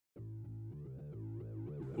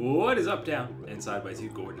What is up, down, inside by two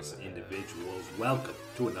gorgeous individuals? Welcome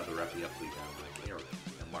to another episode of Down by Aaron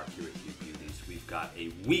and Mark here at You Beauties. We've got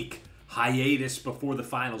a week hiatus before the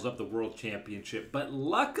finals of the World Championship, but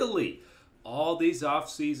luckily, all these off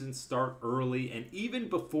seasons start early, and even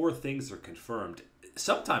before things are confirmed.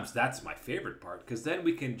 Sometimes that's my favorite part, because then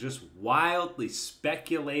we can just wildly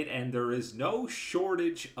speculate, and there is no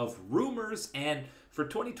shortage of rumors, and for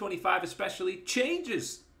 2025 especially,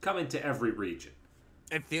 changes coming to every region.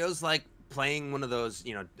 It feels like playing one of those,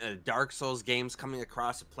 Dark Souls games, coming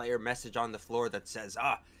across a player message on the floor that says,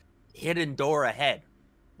 hidden door ahead.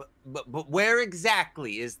 But where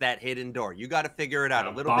exactly is that hidden door? You got to figure it out. A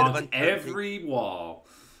little bit of uncertainty. Every wall.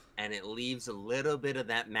 And it leaves a little bit of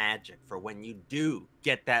that magic for when you do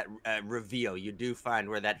get that reveal. You do find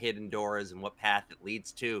where that hidden door is and what path it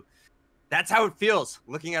leads to. That's how it feels.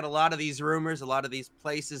 Looking at a lot of these rumors, a lot of these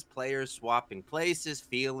places, players swapping places,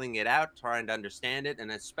 feeling it out, trying to understand it.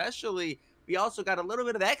 And especially, we also got a little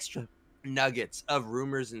bit of extra nuggets of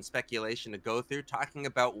rumors and speculation to go through, talking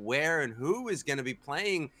about where and who is going to be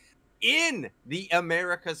playing in the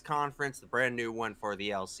Americas Conference, the brand new one for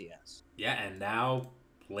the LCS. Yeah, and now,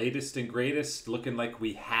 latest and greatest, looking like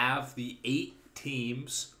we have the 8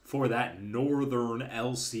 teams for that Northern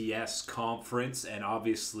LCS Conference, and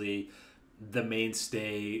obviously the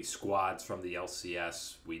mainstay squads from the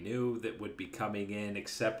LCS we knew that would be coming in,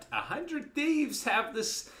 except 100 Thieves have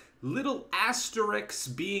this little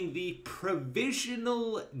asterisk being the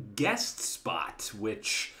provisional guest spot,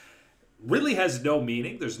 which really has no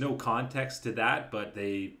meaning. There's no context to that, but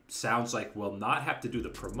they sounds like will not have to do the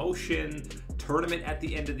promotion tournament at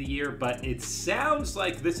the end of the year. But it sounds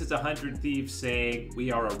like this is 100 Thieves saying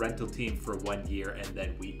we are a rental team for 1 year and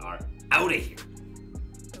then we are out of here.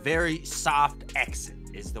 Very soft exit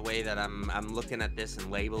is the way that I'm looking at this and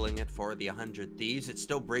labeling it for the 100 Thieves. It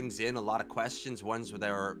still brings in a lot of questions, ones that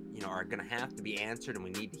are going to have to be answered, and we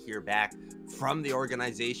need to hear back from the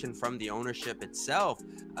organization, from the ownership itself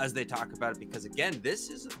as they talk about it, because again, this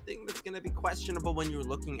is a thing that's going to be questionable when you're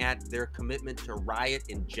looking at their commitment to Riot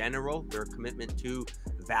in general, their commitment to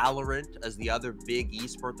Valorant as the other big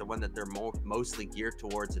esport, the one that they're mostly geared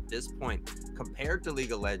towards at this point compared to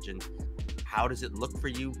League of Legends. How does it look for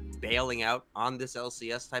you bailing out on this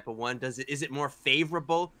LCS type of one? Is it more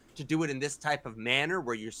favorable to do it in this type of manner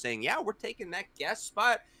where you're saying, yeah, we're taking that guest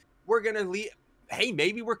spot, we're gonna leave, hey,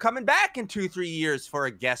 maybe we're coming back in 2-3 years for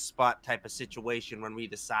a guest spot type of situation when we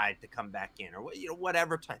decide to come back in, or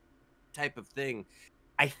whatever type of thing.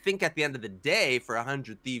 I think at the end of the day, for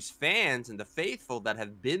 100 Thieves fans and the faithful that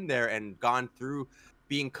have been there and gone through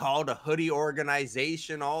being called a hoodie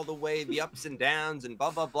organization all the way, the ups and downs and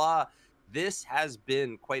blah blah blah, this has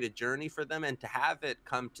been quite a journey for them, and to have it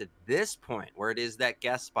come to this point where it is that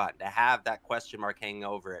guest spot, to have that question mark hanging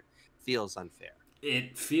over it, feels unfair.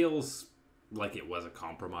 It feels like it was a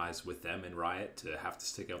compromise with them and Riot to have to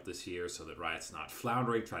stick out this year so that Riot's not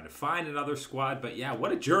floundering, trying to find another squad. But yeah,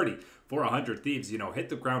 what a journey for 100 Thieves. Hit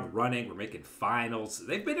the ground running. We're making finals.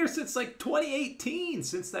 They've been here since like 2018,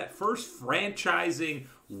 since that first franchising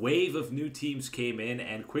wave of new teams came in,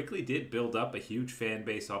 and quickly did build up a huge fan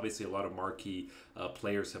base. Obviously, a lot of marquee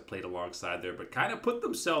players have played alongside there, but kind of put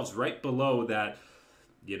themselves right below that,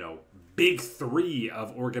 big three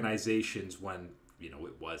of organizations when,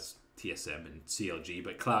 it was TSM and CLG,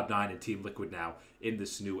 but Cloud9 and Team Liquid now in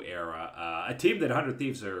this new era. A team that 100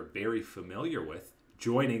 Thieves are very familiar with,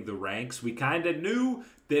 joining the ranks. We kind of knew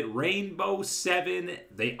that Rainbow 7,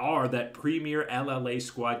 they are that premier LLA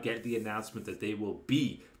squad, get the announcement that they will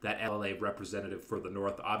be that LLA representative for the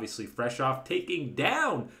North. Obviously, fresh off taking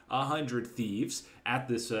down 100 Thieves at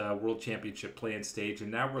this World Championship play-in stage, and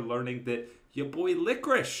now we're learning that your boy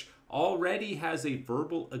Licorice already has a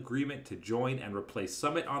verbal agreement to join and replace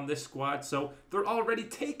Summit on this squad, so they're already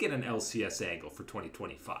taking an LCS angle for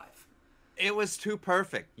 2025. It was too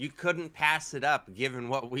perfect. You couldn't pass it up given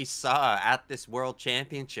what we saw at this World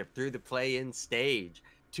Championship through the play-in stage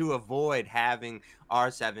to avoid having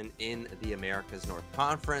R7 in the Americas North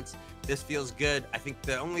Conference. This feels good. I think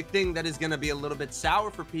the only thing that is going to be a little bit sour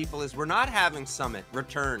for people is we're not having Summit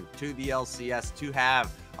return to the LCS to have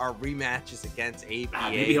our rematches against APA.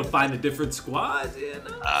 Maybe he'll find a different squad.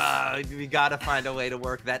 We got to find a way to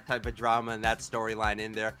work that type of drama and that storyline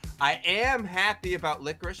in there. I am happy about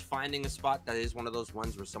Licorice finding a spot that is one of those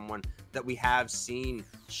ones where someone that we have seen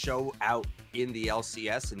show out in the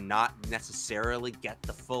LCS and not necessarily get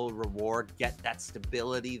the full reward, get that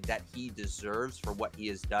stability that he deserves for what he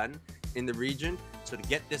has done in the region. So to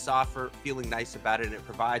get this offer, feeling nice about it, and it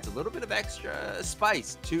provides a little bit of extra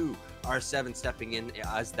spice to R7 stepping in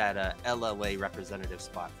as that LLA representative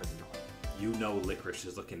spot for the North. you know Licorice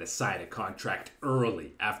is looking to sign a contract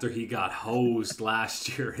early after he got hosed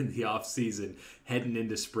last year in the offseason heading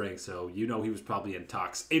into spring. So you know he was probably in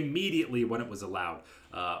talks immediately when it was allowed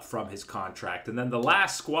from his contract. And then the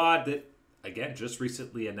last squad that, again, just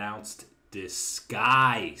recently announced,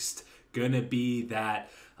 Disguised. Gonna be that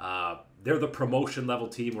they're the promotion level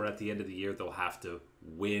team where at the end of the year they'll have to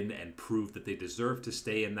win and prove that they deserve to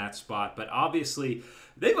stay in that spot. But obviously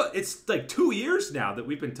it's like 2 years now that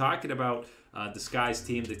we've been talking about Disguised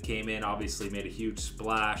team that came in, obviously made a huge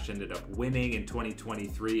splash, ended up winning in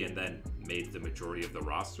 2023, and then made the majority of the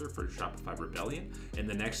roster for Shopify Rebellion. And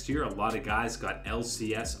the next year, a lot of guys got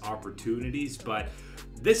LCS opportunities, but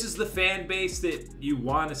this is the fan base that you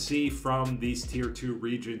want to see from these tier 2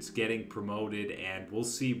 regions getting promoted, and we'll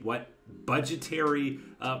see what budgetary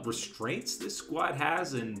restraints this squad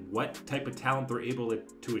has and what type of talent they're able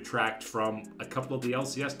to attract from a couple of the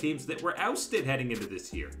LCS teams that were ousted heading into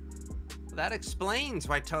this year. That explains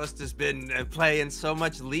why Toast has been playing so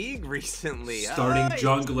much League recently. Starting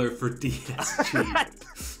jungler for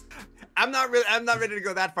DSG. I'm not ready to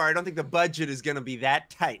go that far. I don't think the budget is going to be that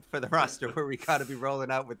tight for the roster where we got to be rolling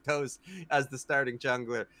out with Toast as the starting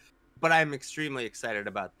jungler. But I'm extremely excited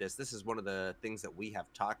about this. This is one of the things that we have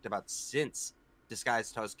talked about since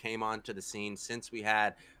Disguised Toast came onto the scene, since we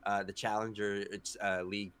had the Challenger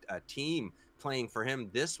League team playing for him.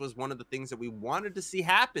 This was one of the things that we wanted to see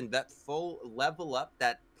happen, that full level up,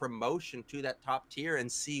 that promotion to that top tier,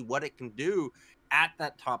 and see what it can do at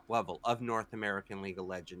that top level of North American League of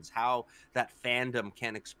Legends. How that fandom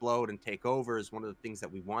can explode and take over is one of the things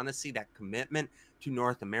that we want to see. That commitment to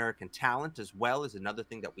North American talent as well is another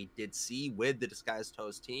thing that we did see with the Disguised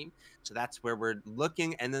Toast team. So that's where we're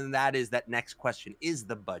looking. And then that next question is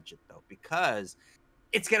the budget, though, because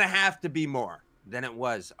it's going to have to be more than it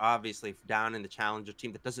was, obviously, down in the Challenger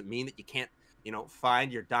team. That doesn't mean that you can't,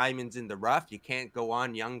 find your diamonds in the rough. You can't go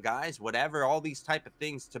on young guys, whatever, all these type of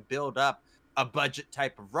things to build up a budget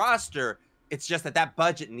type of roster. It's just that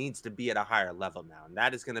budget needs to be at a higher level now. And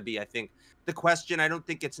that is going to be, I think, the question. I don't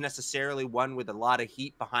think it's necessarily one with a lot of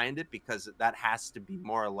heat behind it, because that has to be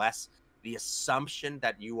more or less the assumption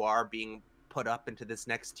that you are being put up into this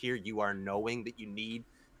next tier. You are knowing that you need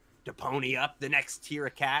to pony up the next tier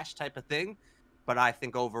of cash type of thing. But I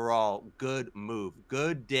think overall, good move.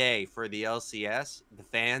 Good day for the LCS, the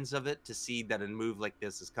fans of it, to see that a move like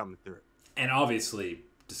this is coming through. And obviously,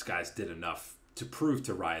 Disguise did enough to prove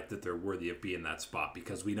to Riot that they're worthy of being in that spot,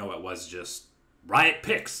 because we know it was just Riot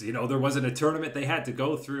picks. There wasn't a tournament they had to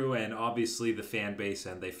go through, and obviously the fan base,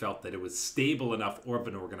 and they felt that it was stable enough of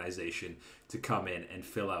an organization to come in and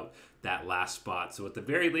fill out that last spot. So at the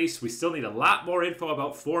very least, we still need a lot more info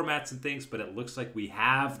about formats and things, but it looks like we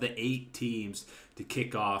have the 8 teams to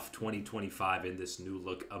kick off 2025 in this new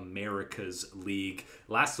look America's League.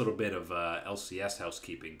 Last little bit of LCS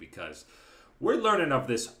housekeeping, because we're learning of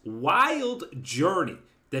this wild journey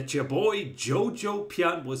that your boy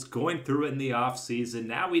Jojopyun was going through in the offseason.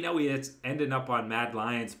 Now we know he's ending up on Mad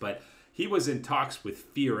Lions, but he was in talks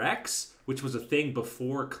with FearX, which was a thing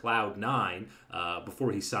before Cloud9.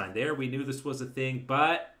 Before he signed there, we knew this was a thing,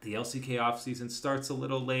 but the LCK offseason starts a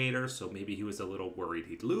little later, so maybe he was a little worried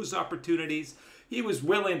he'd lose opportunities. He was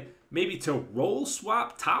willing maybe to role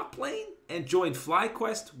swap top lane and join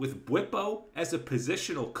FlyQuest with Bwipo as a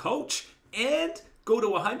positional coach, and go to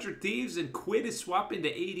 100 Thieves and quit his swap into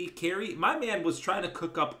AD carry. My man was trying to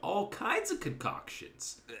cook up all kinds of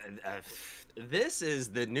concoctions. This is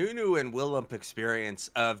the Nunu and Willump experience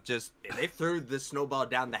of just, they threw the snowball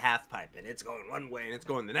down the half pipe, and it's going one way, and it's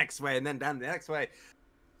going the next way, and then down the next way.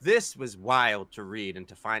 This was wild to read and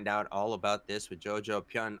to find out all about this with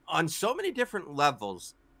Jojopyun on so many different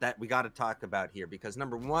levels that we got to talk about here. Because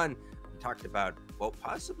number one, we talked about, well,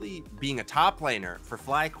 possibly being a top laner for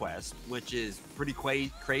FlyQuest, which is pretty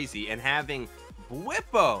crazy, and having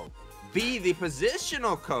Bwipo be the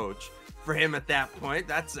positional coach for him at that point.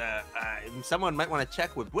 That's someone might want to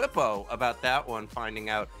check with Bwipo about that one, finding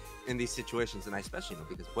out in these situations. And I especially know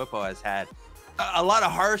because Bwipo has had a lot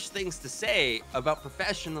of harsh things to say about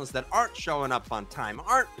professionals that aren't showing up on time,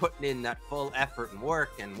 aren't putting in that full effort and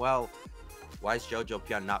work. And well, why is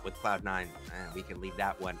Jojopyun not with Cloud9? We can leave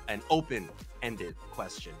that one an open-ended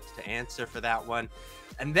question to answer for that one.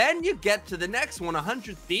 And then you get to the next one,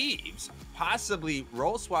 100 Thieves, possibly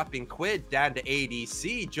role swapping Quid down to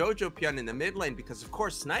ADC, Jojopyun in the mid lane, because of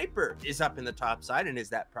course Sniper is up in the top side and is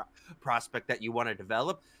that prospect that you want to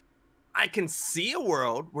develop. I can see a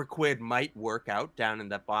world where Quid might work out down in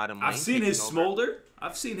that bottom lane. I've seen his Smolder.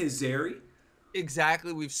 I've seen his Zeri.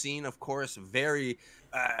 Exactly. We've seen, of course, very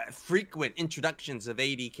frequent introductions of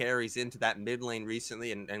AD carries into that mid lane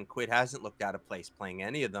recently, and Quid hasn't looked out of place playing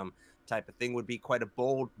any of them type of thing would be quite a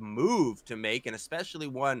bold move to make, and especially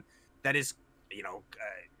one that is,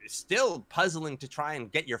 still puzzling to try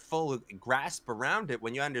and get your full grasp around it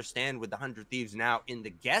when you understand with the 100 Thieves now in the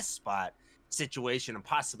guest spot situation and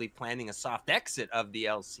possibly planning a soft exit of the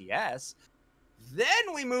LCS.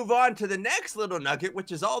 Then we move on to the next little nugget,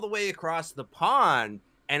 which is all the way across the pond,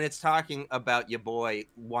 and it's talking about your boy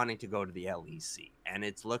wanting to go to the LEC. And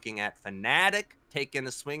it's looking at Fnatic taking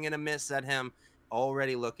a swing and a miss at him,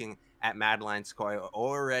 already looking at Madeline Skoy,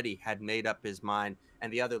 already had made up his mind.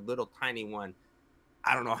 And the other little tiny one,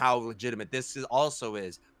 I don't know how legitimate this also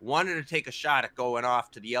is, wanted to take a shot at going off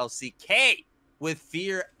to the LCK with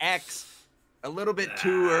Fear X. A little bit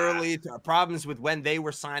too early. Problems with when they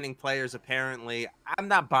were signing players, apparently. I'm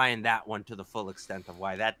not buying that one to the full extent of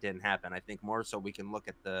why that didn't happen. I think more so we can look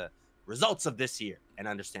at the results of this year and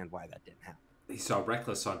understand why that didn't happen. He saw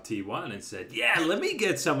Reckless on T1 and said, yeah, let me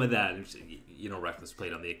get some of that. And you know, Reckless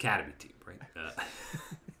played on the academy team, right?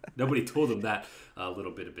 Nobody told him that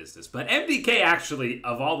little bit of business. But MDK actually,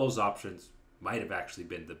 of all those options, might have actually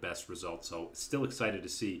been the best result. So still excited to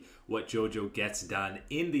see what Jojo gets done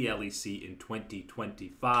in the LEC in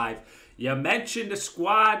 2025. You mentioned a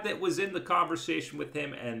squad that was in the conversation with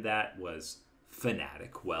him, and that was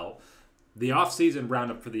Fnatic. Well, the offseason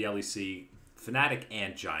roundup for the LEC, Fnatic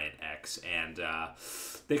and Giant X, and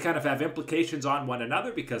they kind of have implications on one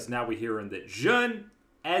another because now we're hearing that Jun,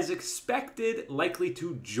 as expected, likely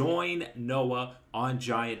to join Noah on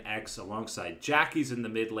Giant X alongside Jackie's in the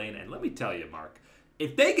mid lane. And let me tell you, Mark,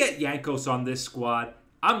 if they get Jankos on this squad,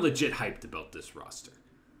 I'm legit hyped about this roster.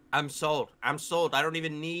 I'm sold. I don't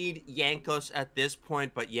even need Jankos at this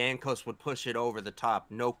point, but Jankos would push it over the top.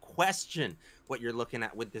 No question what you're looking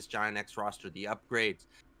at with this Giant X roster, the upgrades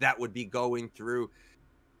that would be going through.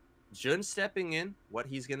 Jun stepping in, what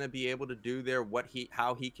he's going to be able to do there,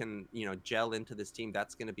 how he can, gel into this team,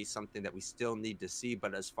 that's going to be something that we still need to see.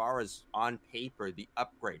 But as far as on paper, the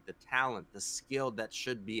upgrade, the talent, the skill that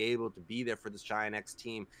should be able to be there for this Giant X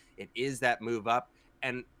team, it is that move up.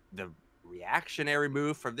 And the reactionary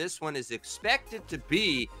move for this one is expected to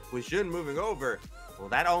be with Jun moving over. Well,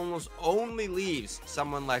 that almost only leaves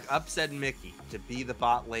someone like Upset Mickey to be the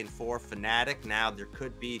bot lane for Fnatic. Now, there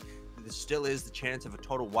still is the chance of a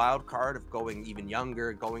total wild card of going even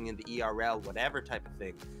younger, going into ERL, whatever type of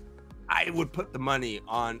thing. I would put the money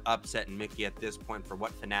on Upset and Mickey at this point for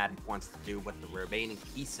what Fnatic wants to do, what the remaining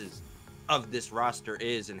pieces of this roster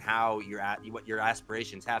is, and what your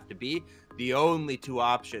aspirations have to be. The only two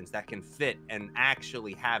options that can fit and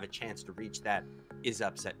actually have a chance to reach that is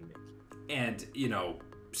Upset and Mickey. And,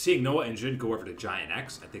 seeing Noah and Jin go over to Giant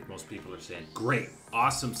X, I think most people are saying, great,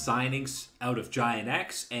 awesome signings out of Giant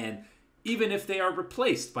X. And even if they are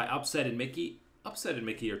replaced by Upset and Mickey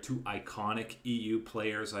are two iconic EU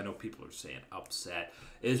players. I know people are saying Upset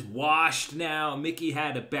is washed now. Mickey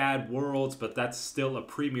had a bad Worlds, but that's still a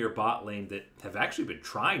premier bot lane that have actually been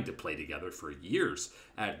trying to play together for years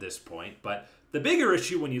at this point. But the bigger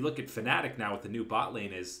issue when you look at Fnatic now with the new bot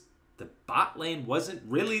lane is the bot lane wasn't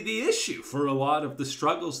really the issue for a lot of the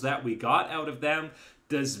struggles that we got out of them.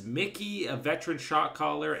 Does Mickey, a veteran shot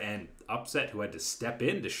caller, and Upset, who had to step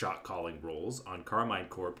into shot calling roles on Carmine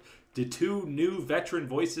Corp, do two new veteran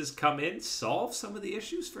voices come in, solve some of the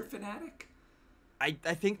issues for Fnatic? I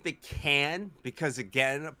think they can, because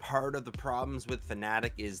again, part of the problems with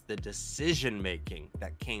Fnatic is the decision making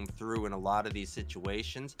that came through in a lot of these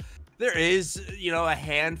situations. There is, a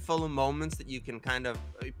handful of moments that you can kind of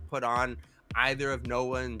put on either of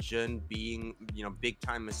Noah and Jun being, big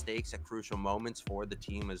time mistakes at crucial moments for the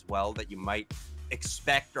team as well that you might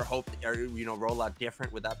expect or hope or roll out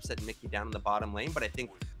different with Upset and Mickey down in the bottom lane. But I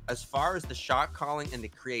think as far as the shot calling and the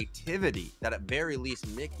creativity that at very least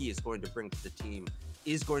Mickey is going to bring to the team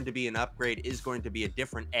is going to be an upgrade, is going to be a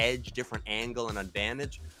different edge, different angle and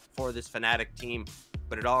advantage for this Fnatic team.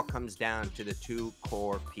 But it all comes down to the two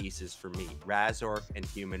core pieces for me, Razork and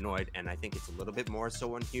Humanoid. And I think it's a little bit more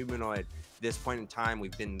so on Humanoid. At this point in time,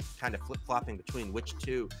 we've been kind of flip-flopping between which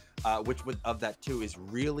of that two is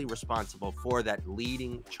really responsible for that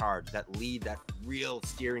leading charge, that real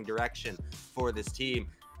steering direction for this team.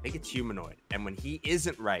 I think it's Humanoid. And when he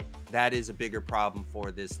isn't right, that is a bigger problem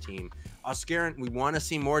for this team. Oscarin, we want to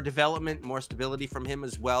see more development, more stability from him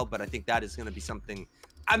as well. But I think that is going to be something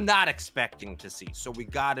I'm not expecting to see. So we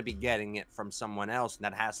got to be getting it from someone else. And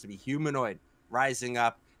that has to be Humanoid rising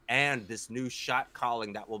up and this new shot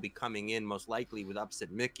calling that will be coming in most likely with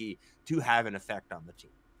Upset Mickey to have an effect on the team.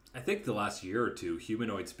 I think the last year or two,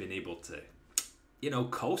 Humanoid's been able to,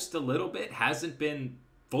 coast a little bit. Hasn't been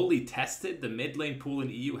fully tested. The mid lane pool in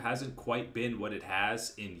EU hasn't quite been what it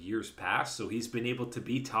has in years past. So he's been able to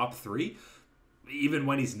be top 3. even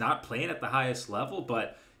when he's not playing at the highest level.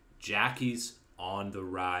 But Jackie's on the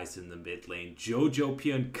rise in the mid lane.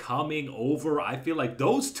 Jojopyun coming over. I feel like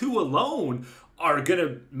those two alone are going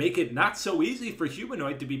to make it not so easy for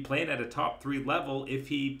Humanoid to be playing at a top 3 level if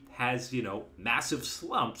he has, massive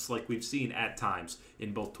slumps like we've seen at times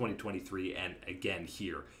in both 2023 and again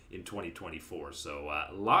here in 2024. So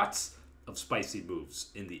lots of spicy moves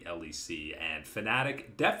in the LEC. And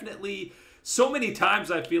Fnatic definitely, so many times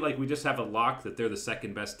I feel like we just have a lock that they're the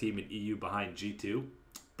second best team in EU behind G2.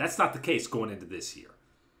 That's not the case going into this year.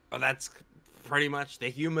 Well, that's pretty much the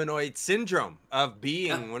Humanoid syndrome of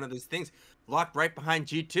being one of those things. Locked right behind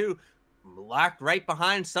G2, locked right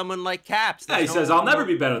behind someone like Caps. Yeah, he says, I'll never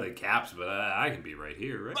be better than Caps, but I can be right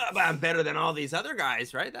here, right? But I'm better than all these other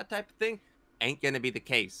guys, right? That type of thing ain't going to be the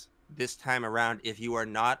case this time around if you are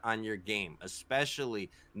not on your game, especially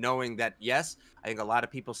knowing that, yes, I think a lot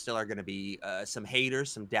of people still are going to be some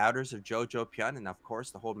haters, some doubters of Jojopyun, and of course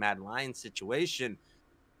the whole Mad Lion situation.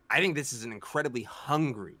 I think this is an incredibly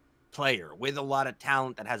hungry player with a lot of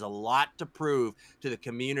talent that has a lot to prove to the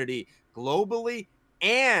community globally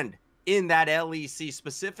and in that LEC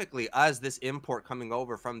specifically. As this import coming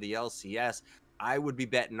over from the LCS, I would be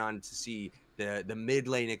betting on to see the mid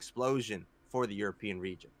lane explosion for the European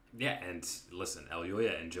region. Yeah, and listen,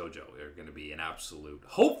 Elyoya and Jojo are going to be an absolute,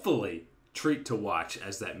 hopefully, treat to watch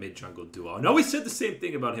as that mid jungle duo. I know we said the same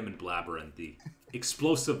thing about him and Blabber, and the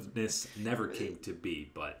explosiveness never came to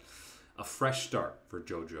be, but a fresh start for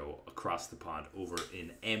Jojo across the pond over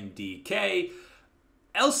in MDK.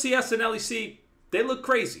 LCS and LEC, they look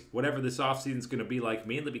crazy, whatever this offseason is going to be like,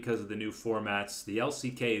 mainly because of the new formats. The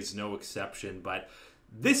LCK is no exception, but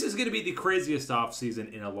this is going to be the craziest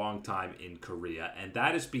offseason in a long time in Korea, and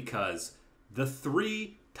that is because the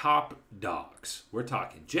 3 top dogs, we're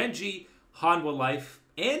talking Gen.G, Hanwha Life,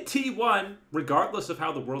 and T1, regardless of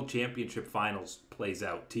how the World Championship Finals plays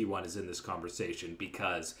out, T1 is in this conversation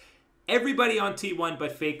because everybody on T1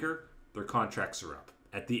 but Faker, their contracts are up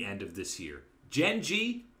at the end of this year.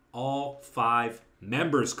 Gen.G, all 5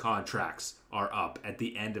 members' contracts are up at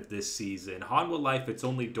the end of this season. Hanwha Life, it's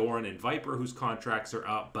only Doran and Viper whose contracts are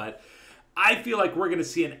up, but I feel like we're going to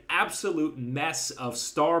see an absolute mess of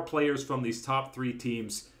star players from these top 3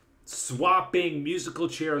 teams swapping musical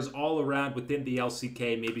chairs all around within the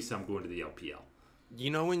LCK, maybe some going to the LPL. You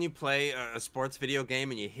know, when you play a sports video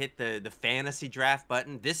game and you hit the fantasy draft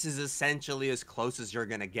button, this is essentially as close as you're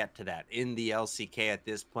going to get to that in the LCK at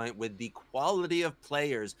this point, with the quality of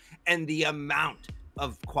players and the amount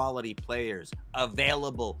of quality players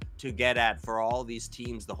available to get at for all these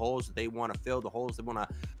teams, the holes that they want to fill, the holes they want to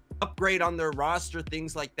upgrade on their roster,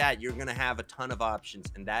 things like that. You're going to have a ton of options,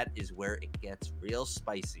 and that is where it gets real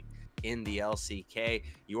spicy in the LCK.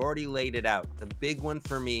 You already laid it out. The big one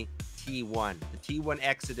for me, T1. The T1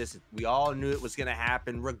 exodus, we all knew it was going to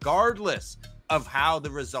happen regardless of how the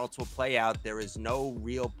results will play out. There is no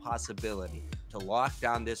real possibility to lock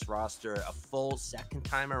down this roster a full second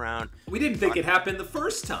time around. We didn't think it happened the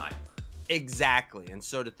first time. Exactly. And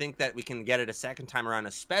so to think that we can get it a second time around,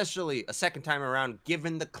 especially a second time around,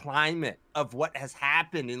 given the climate of what has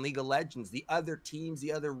happened in League of Legends, the other teams,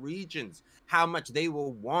 the other regions, how much they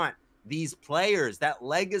will want these players, that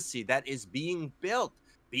legacy that is being built,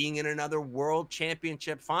 being in another World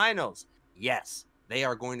Championship Finals. Yes, they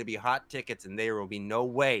are going to be hot tickets, and there will be no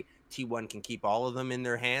way T1 can keep all of them in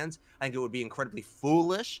their hands. I think it would be incredibly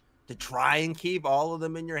foolish to try and keep all of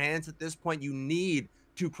them in your hands at this point. You need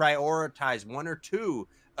to prioritize 1 or 2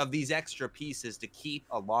 of these extra pieces to keep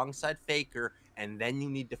alongside Faker, and then you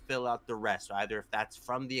need to fill out the rest, either if that's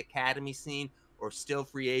from the academy scene or still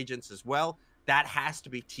free agents as well. That has to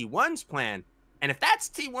be T1's plan. And if that's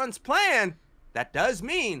T1's plan, that does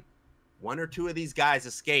mean 1 or 2 of these guys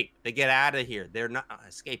escape. They get out of here. They're not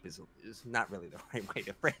escape is not really the right way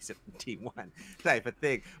to phrase it from T1 type of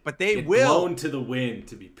thing. But they Get will blown to the wind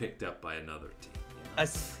to be picked up by another team. A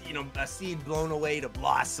seed blown away to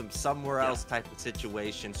blossom somewhere else type of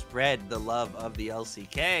situation. Spread the love of the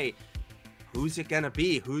LCK. Who's it going to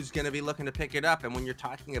be? Who's going to be looking to pick it up? And when you're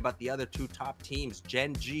talking about the other 2 top teams,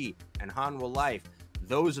 Gen.G and Hanwha Life,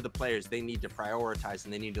 those are the players they need to prioritize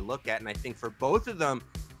and they need to look at. And I think for both of them,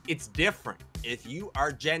 it's different. If you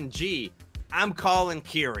are Gen.G, I'm calling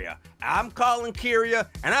Kyria. I'm calling Kyria,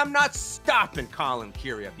 and I'm not stopping calling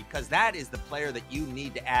Kyria, because that is the player that you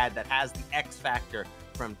need to add that has the X factor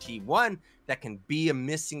from T1 that can be a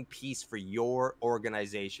missing piece for your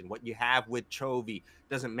organization. What you have with Chovy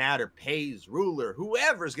doesn't matter. Pays, Ruler,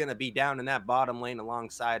 whoever's going to be down in that bottom lane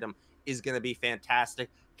alongside him is going to be fantastic.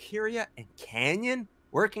 Kyria and Canyon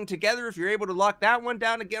working together, if you're able to lock that one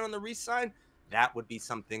down again on the re-sign, that would be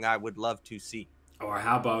something I would love to see. Or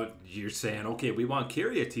how about you're saying, okay, we want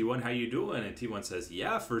Kyria, T1, how you doing? And T1 says,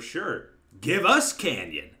 yeah, for sure. Give us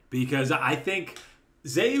Canyon. Because I think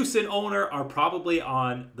Zeus and Owner are probably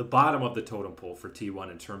on the bottom of the totem pole for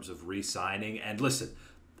T1 in terms of re-signing. And listen,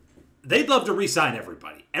 they'd love to re-sign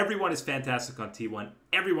everybody. Everyone is fantastic on T1.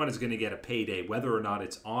 Everyone is going to get a payday, whether or not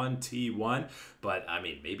it's on T1. But, I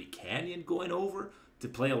mean, maybe Canyon going over to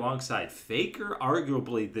play alongside Faker,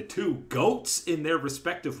 arguably the two GOATs in their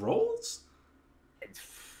respective roles?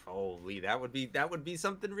 Holy, that would be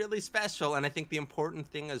something really special. And I think the important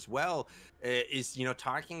thing as well is, you know,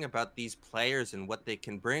 talking about these players and what they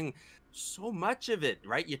can bring. So much of it,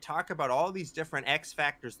 right? You talk about all these different X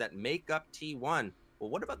factors that make up T1. Well,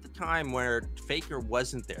 what about the time where Faker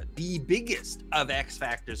wasn't there? The biggest of X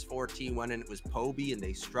factors for T1, and it was Poby, and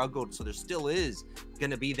they struggled. So there still is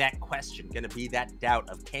going to be that question, going to be that doubt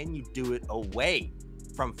of, can you do it away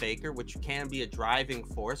from Faker, which can be a driving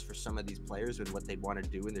force for some of these players and what they'd want to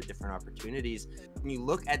do in their different opportunities. When you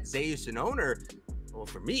look at Zeus and Owner, well,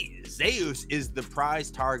 for me, Zeus is the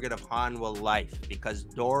prize target of Hanwha Life because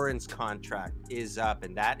Doran's contract is up,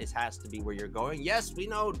 and that has to be where you're going. Yes, we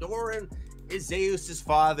know Doran is Zeus's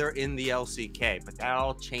father in the LCK, but that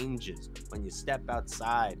all changes when you step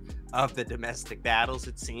outside of the domestic battles.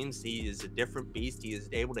 It seems he is a different beast. He is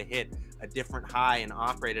able to hit a different high and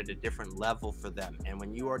operate at a different level for them. And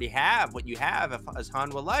when you already have what you have as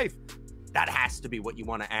Hanwha Life, that has to be what you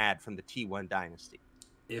want to add from the T1 dynasty.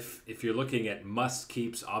 If you're looking at must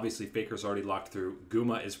keeps, obviously Faker's already locked through.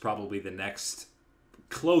 Guma is probably the next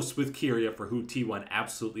close with Kyria for who T1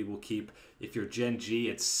 absolutely will keep. If you're Gen G,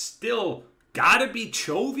 it's still gotta be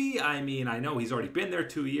Chovy. I mean, I know he's already been there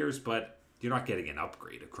 2 years, but you're not getting an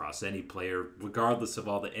upgrade across any player, regardless of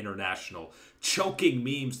all the international choking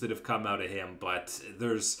memes that have come out of him. But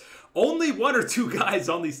there's only one or two guys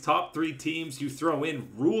on these top three teams. You throw in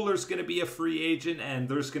Ruler's going to be a free agent, and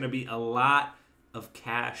there's going to be a lot of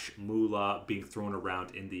cash moolah being thrown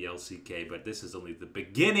around in the LCK. But this is only the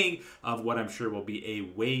beginning of what I'm sure will be a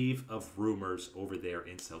wave of rumors over there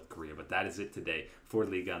in South Korea. But that is it today for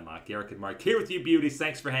League Unlock. Eric and Mark here with you, beauties.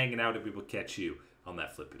 Thanks for hanging out, and we will catch you on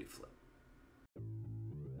that flippity flip.